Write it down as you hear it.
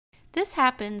This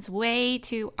happens way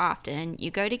too often.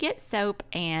 You go to get soap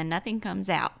and nothing comes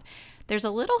out. There's a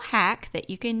little hack that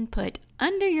you can put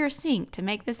under your sink to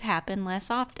make this happen less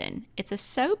often. It's a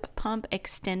soap pump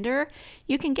extender.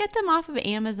 You can get them off of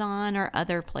Amazon or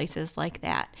other places like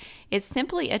that. It's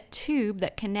simply a tube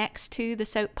that connects to the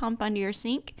soap pump under your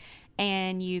sink,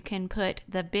 and you can put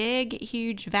the big,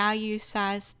 huge value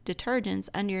size detergents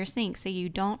under your sink so you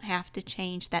don't have to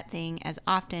change that thing as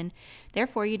often.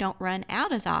 Therefore, you don't run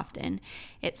out as often.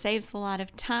 It saves a lot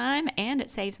of time and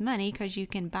it saves money because you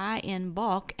can buy in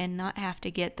bulk and not have to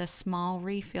get the small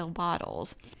refill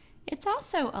bottles. It's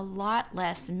also a lot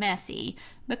less messy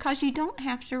because you don't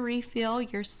have to refill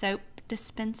your soap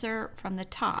dispenser from the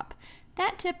top.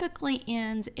 That typically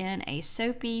ends in a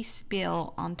soapy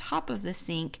spill on top of the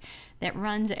sink that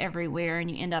runs everywhere, and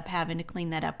you end up having to clean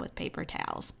that up with paper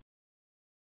towels.